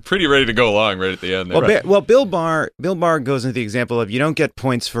was pretty ready to go along right at the end there. Well, Bill Barr goes into the example of, you don't get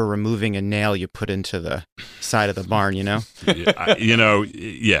points for removing a nail you put into the side of the barn.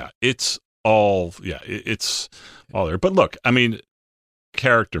 It's all there. But look, I mean,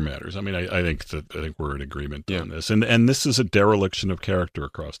 character matters. I mean, I think we're in agreement on this, and this is a dereliction of character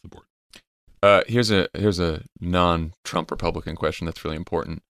across the board. Here's a non-Trump Republican question that's really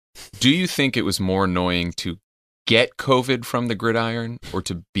important. Do you think it was more annoying to get COVID from the gridiron or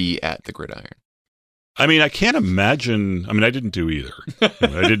to be at the gridiron? I mean, I can't imagine. I mean, I didn't do either.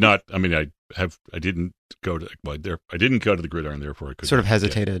 I did not. I mean, I didn't go to the gridiron, therefore I could sort of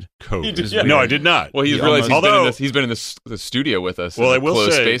hesitated. COVID. No, I did not. Well, he's been in the studio with us. Well, in I will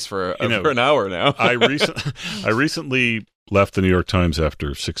closed say, space for an hour now. I recently left the New York Times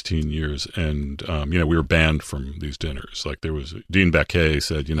after 16 years, and we were banned from these dinners. Like, there was Dean Baquet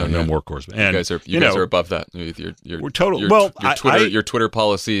said, no more correspondence. And you guys are above that. We're total. Your Twitter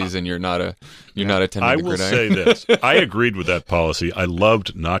policies, and you're not attending. I the will gridiron. say this: I agreed with that policy. I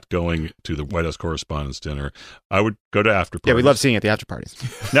loved not going to the White House Correspondents' Dinner. I would go to after parties. Yeah, we love seeing at the after parties.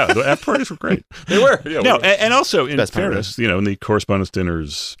 No, the after parties were great. They were. Yeah, and also, in fairness, in the correspondence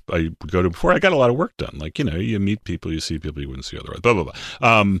dinners I would go to before, I got a lot of work done. Like, you meet people, you see people you wouldn't see otherwise. Blah blah blah.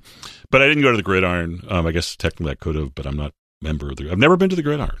 But I didn't go to the gridiron. I guess technically I could have, but I'm not member of the. I've never been to the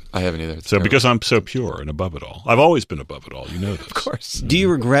Gridiron. I haven't either. So because I'm so pure and above it all, I've always been above it all. You know this, of course. Do you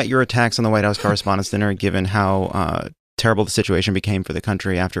regret your attacks on the White House Correspondents' Dinner, given how terrible the situation became for the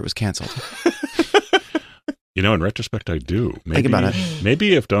country after it was canceled? You know, in retrospect, I do. Think about it.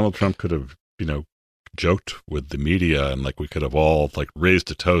 Maybe if Donald Trump could have, joked with the media and we could have all raised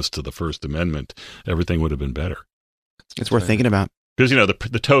a toast to the First Amendment, everything would have been better. It's worth thinking about. Because,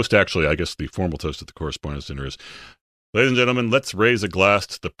 the toast actually, I guess the formal toast at the Correspondents' Dinner is, ladies and gentlemen, let's raise a glass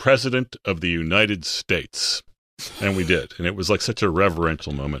to the President of the United States. And we did. And it was such a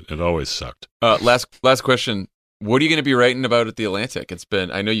reverential moment. It always sucked. Last question. What are you going to be writing about at The Atlantic?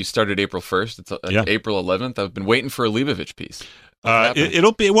 I know you started April 1st. It's April 11th. I've been waiting for a Leibovich piece.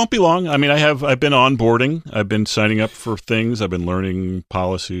 It won't be long. I mean, I've been onboarding. I've been signing up for things. I've been learning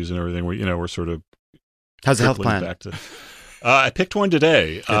policies and everything. We're sort of. How's the health plan? I picked one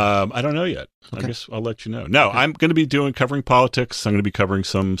today. I don't know yet. Okay. I guess I'll let you know. No, okay. I'm going to be covering politics. I'm going to be covering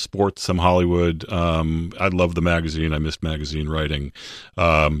some sports, some Hollywood. I love the magazine. I missed magazine writing.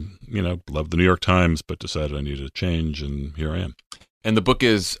 Love the New York Times, but decided I needed a change, and here I am. And the book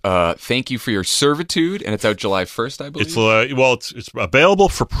is Thank You for Your Servitude, and it's out July 1st, I believe. It's available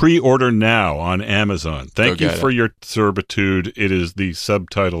for pre-order now on Amazon. Thank you for your servitude. The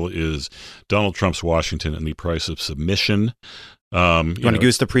subtitle is Donald Trump's Washington and the Price of Submission. You want to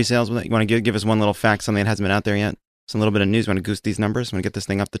goose the pre-sales with it? You want to give us one little fact, something that hasn't been out there yet? Some little bit of news. You want to goose these numbers? Want to get this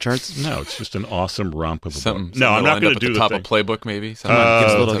thing up the charts? No, it's just an awesome romp of a book. No, I'm not going to do the top of Playbook, maybe. Give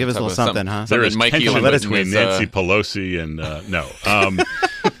us a little something, huh? There is tension between Nancy Pelosi and no.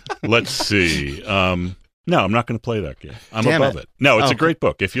 Let's see. No, I'm not going to play that game. I'm above it. No, it's a great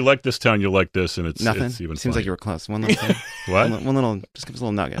book. If you like this town, you'll like this, and it's nothing. It's even. Seems like you were close. One little thing. What? One little. Just give us a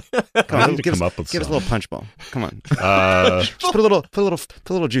little nugget. Come on, give us a little punch bowl. Come on. Just put a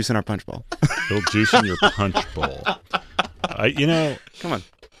little juice in our punch bowl. A little juice in your punch bowl. Come on.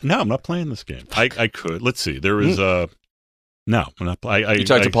 No, I'm not playing this game. I could. Let's see. There is no. I'm not. You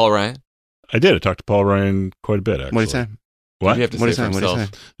talked to Paul Ryan? I did. I talked to Paul Ryan quite a bit. Actually. What did he say? What? What did he say?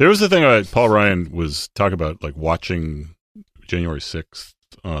 There was the thing about Paul Ryan was talking about watching January 6th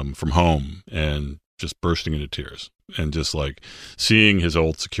from home and just bursting into tears and just seeing his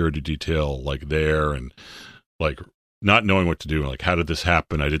old security detail there and not knowing what to do and how did this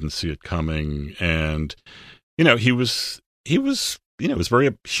happen? I didn't see it coming. And he was it was a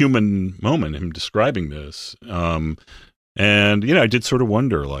very human moment, him describing this. And I did sort of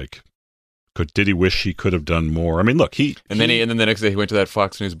wonder did he wish he could have done more? I mean, look, then the next day he went to that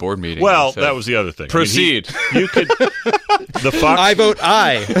Fox News board meeting. Well, that was the other thing. Proceed. You could. The Fox. I vote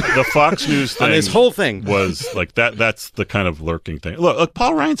aye. The Fox News thing on this whole thing was that's the kind of lurking thing. Look,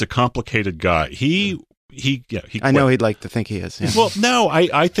 Paul Ryan's a complicated guy. I know he'd like to think he is. Yeah. Well, no,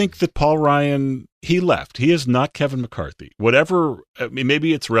 I think that Paul Ryan, he left. He is not Kevin McCarthy. Whatever. I mean,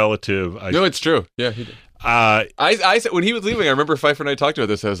 maybe it's relative. No, it's true. Yeah, he did. I said when he was leaving, I remember Pfeiffer and I talked about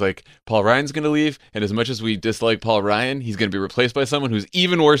this. I was like, Paul Ryan's going to leave, and as much as we dislike Paul Ryan, he's going to be replaced by someone who's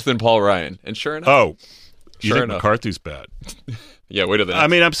even worse than Paul Ryan. And sure enough, you think McCarthy's bad? Yeah, wait a minute. I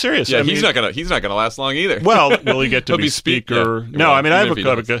mean, I'm serious. Yeah, he's not gonna last long either. Well, will he get to be speaker? Yeah. No, I mean, I have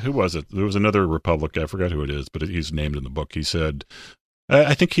a guy. Who was it? There was another Republican. I forgot who it is, but he's named in the book. He said,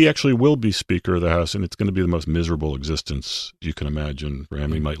 I think he actually will be Speaker of the House, and it's going to be the most miserable existence you can imagine for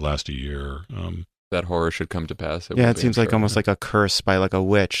him. He might last a year. That horror should come to pass. It seems almost like a curse by a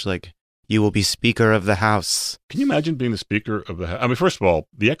witch. You will be Speaker of the House. Can you imagine being the Speaker of the House? I mean, first of all,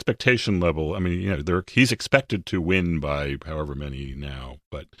 the expectation level. I mean, he's expected to win by however many now,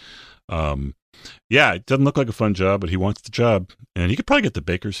 but it doesn't look like a fun job, but he wants the job, and he could probably get the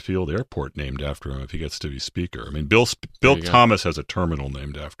Bakersfield Airport named after him if he gets to be Speaker. I mean, Bill Thomas has a terminal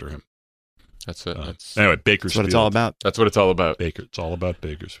named after him. That's it. Anyway, Bakersfield. That's what it's all about. That's what it's all about. It's all about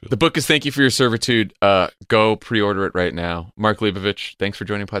Bakersfield. The book is Thank You for Your Servitude. Go pre-order it right now. Mark Leibovich, thanks for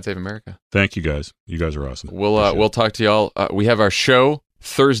joining Pod Save America. Thank you guys. You guys are awesome. We'll talk to y'all. We have our show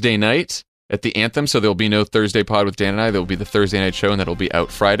Thursday night at the Anthem, so there'll be no Thursday pod with Dan and I. There'll be the Thursday night show, and that'll be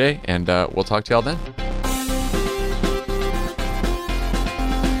out Friday, and we'll talk to y'all then.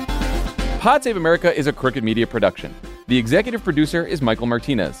 Pod Save America is a Crooked Media production. The executive producer is Michael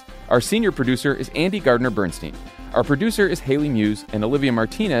Martinez. Our senior producer is Andy Gardner-Bernstein. Our producer is Haley Muse, and Olivia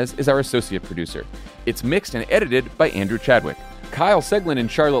Martinez is our associate producer. It's mixed and edited by Andrew Chadwick. Kyle Seglin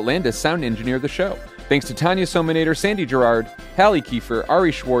and Charlotte Landis sound engineer the show. Thanks to Tanya Sominator, Sandy Gerard, Hallie Kiefer,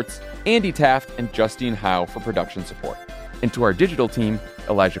 Ari Schwartz, Andy Taft, and Justine Howe for production support. And to our digital team,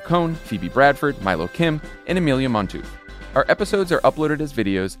 Elijah Cohn, Phoebe Bradford, Milo Kim, and Amelia Montouf. Our episodes are uploaded as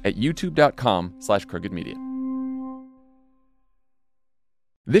videos at youtube.com/crookedmedia.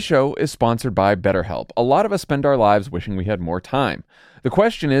 This show is sponsored by BetterHelp. A lot of us spend our lives wishing we had more time. The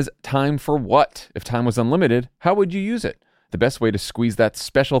question is, time for what? If time was unlimited, how would you use it? The best way to squeeze that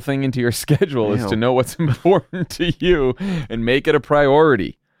special thing into your schedule is to know what's important to you and make it a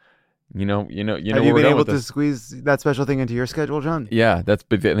priority. You know. Have you been able to squeeze that special thing into your schedule, John? Yeah, I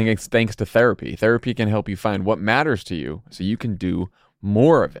think it's thanks to therapy. Therapy can help you find what matters to you so you can do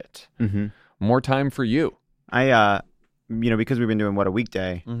more of it. Mm-hmm. More time for you. Because we've been doing a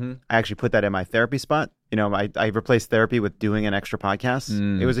weekday, I actually put that in my therapy spot. I replaced therapy with doing an extra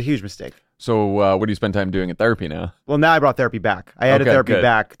podcast. It was a huge mistake. So what do you spend time doing at therapy now? Well, now I brought therapy back. I added therapy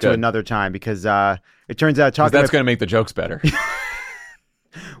back to another time because it turns out talking. That's going to make the jokes better.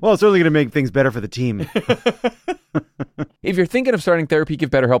 Well, it's certainly going to make things better for the team. If you're thinking of starting therapy, give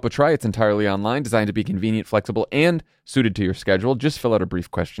BetterHelp a try. It's entirely online, designed to be convenient, flexible, and suited to your schedule. Just fill out a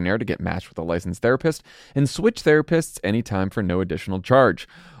brief questionnaire to get matched with a licensed therapist and switch therapists anytime for no additional charge.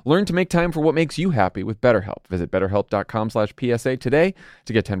 Learn to make time for what makes you happy with BetterHelp. Visit BetterHelp.com/PSA today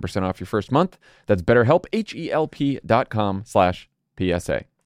to get 10% off your first month. That's BetterHelp, HELP.com/PSA.